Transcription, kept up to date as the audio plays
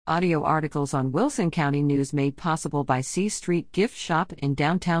Audio articles on Wilson County News made possible by C Street Gift Shop in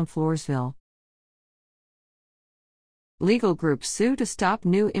downtown Floresville. Legal groups sue to stop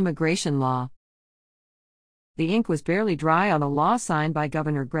new immigration law. The ink was barely dry on a law signed by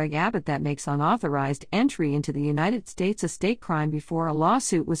Governor Greg Abbott that makes unauthorized entry into the United States a state crime before a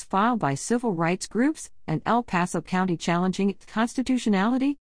lawsuit was filed by civil rights groups and El Paso County challenging its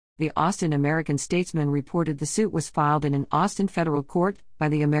constitutionality. The Austin American-Statesman reported the suit was filed in an Austin federal court by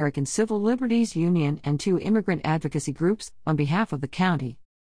the American Civil Liberties Union and two immigrant advocacy groups on behalf of the county.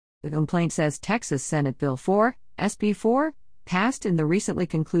 The complaint says Texas Senate Bill 4, SB 4, passed in the recently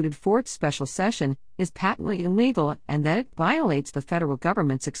concluded Fourth Special Session, is patently illegal and that it violates the federal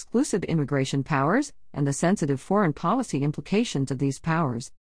government's exclusive immigration powers and the sensitive foreign policy implications of these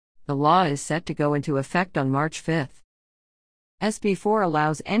powers. The law is set to go into effect on March 5. SB 4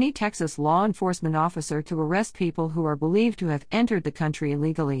 allows any Texas law enforcement officer to arrest people who are believed to have entered the country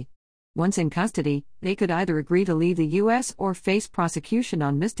illegally. Once in custody, they could either agree to leave the U.S. or face prosecution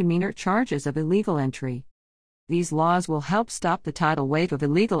on misdemeanor charges of illegal entry. These laws will help stop the tidal wave of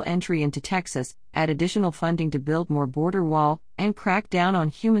illegal entry into Texas, add additional funding to build more border wall, and crack down on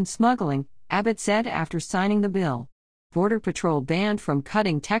human smuggling, Abbott said after signing the bill. Border Patrol banned from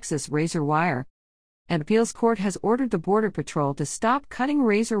cutting Texas razor wire. An appeals court has ordered the Border Patrol to stop cutting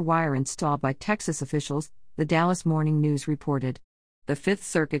razor wire installed by Texas officials, the Dallas Morning News reported. The Fifth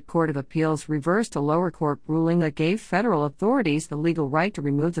Circuit Court of Appeals reversed a lower court ruling that gave federal authorities the legal right to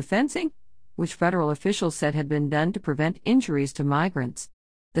remove the fencing, which federal officials said had been done to prevent injuries to migrants.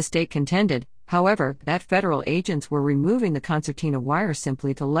 The state contended, however, that federal agents were removing the concertina wire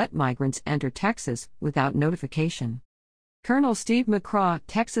simply to let migrants enter Texas without notification. Colonel Steve McCraw,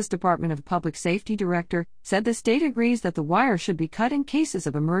 Texas Department of Public Safety Director, said the state agrees that the wire should be cut in cases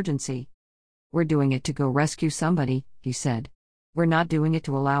of emergency. "We're doing it to go rescue somebody," he said. "We're not doing it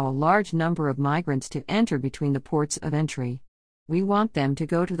to allow a large number of migrants to enter between the ports of entry. We want them to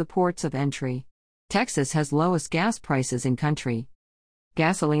go to the ports of entry." Texas has lowest gas prices in country.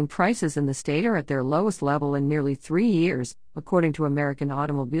 Gasoline prices in the state are at their lowest level in nearly 3 years, according to American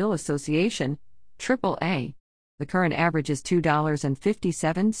Automobile Association, AAA. The current average is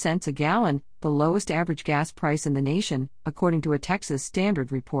 $2.57 a gallon, the lowest average gas price in the nation, according to a Texas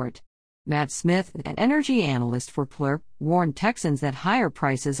Standard report. Matt Smith, an energy analyst for PLR, warned Texans that higher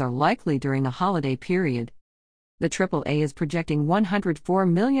prices are likely during the holiday period. The AAA is projecting 104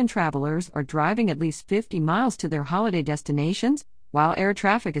 million travelers are driving at least 50 miles to their holiday destinations, while air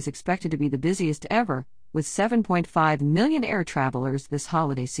traffic is expected to be the busiest ever, with 7.5 million air travelers this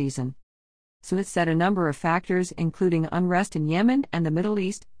holiday season. Smith said a number of factors, including unrest in Yemen and the Middle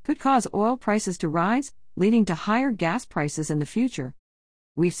East, could cause oil prices to rise, leading to higher gas prices in the future.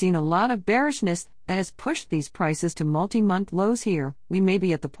 "We've seen a lot of bearishness that has pushed these prices to multi-month lows here. We may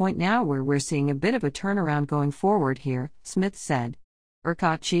be at the point now where we're seeing a bit of a turnaround going forward here," Smith said.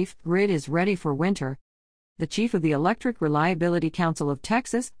 ERCOT chief, "Grid is ready for winter." The chief of the Electric Reliability Council of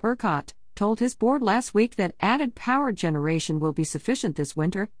Texas, ERCOT, told his board last week that added power generation will be sufficient this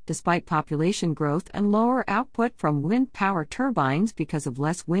winter, despite population growth and lower output from wind power turbines because of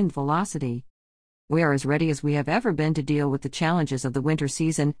less wind velocity. "We are as ready as we have ever been to deal with the challenges of the winter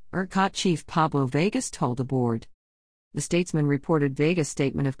season," ERCOT Chief Pablo Vegas told the board. The Statesman reported Vegas'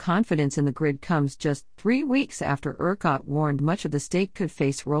 statement of confidence in the grid comes just 3 weeks after ERCOT warned much of the state could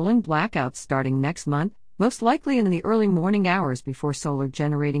face rolling blackouts starting next month, most likely in the early morning hours before solar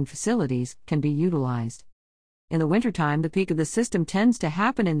generating facilities can be utilized. In the wintertime, the peak of the system tends to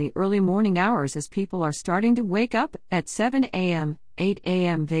happen in the early morning hours as people are starting to wake up at 7 a.m., 8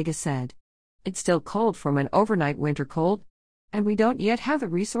 a.m., Vegas said. "It's still cold from an overnight winter cold, and we don't yet have the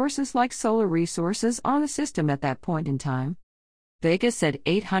resources like solar resources on the system at that point in time." Vegas said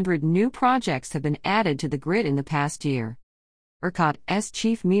 800 new projects have been added to the grid in the past year. ERCOT's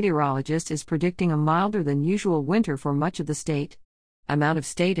chief meteorologist is predicting a milder than usual winter for much of the state. Amount of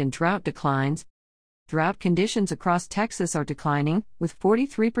state in drought declines. Drought conditions across Texas are declining, with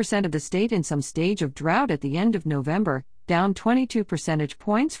 43% of the state in some stage of drought at the end of November, down 22 percentage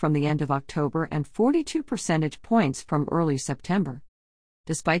points from the end of October and 42 percentage points from early September.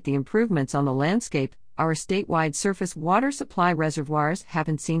 Despite the improvements on the landscape, our statewide surface water supply reservoirs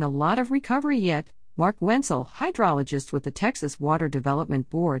haven't seen a lot of recovery yet, Mark Wenzel, hydrologist with the Texas Water Development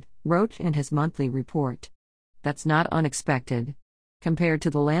Board, wrote in his monthly report. "That's not unexpected. Compared to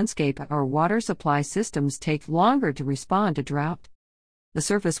the landscape, our water supply systems take longer to respond to drought." The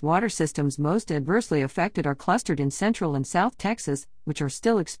surface water systems most adversely affected are clustered in Central and South Texas, which are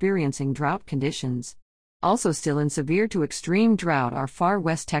still experiencing drought conditions. Also still in severe to extreme drought are far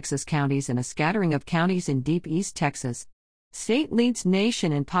West Texas counties and a scattering of counties in deep East Texas. State leads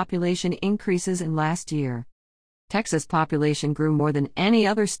nation in population increases in last year. Texas population grew more than any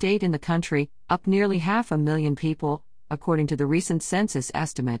other state in the country, up nearly 500,000 people, according to the recent census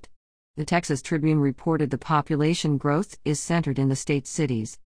estimate. The Texas Tribune reported the population growth is centered in the state's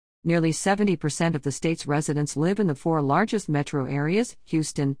cities. Nearly 70% of the state's residents live in the four largest metro areas: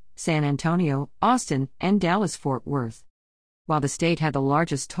 Houston, San Antonio, Austin, and Dallas-Fort Worth. While the state had the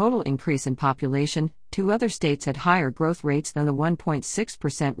largest total increase in population, two other states had higher growth rates than the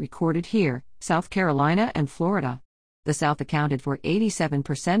 1.6% recorded here: South Carolina and Florida. The South accounted for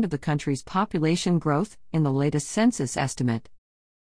 87% of the country's population growth in the latest census estimate.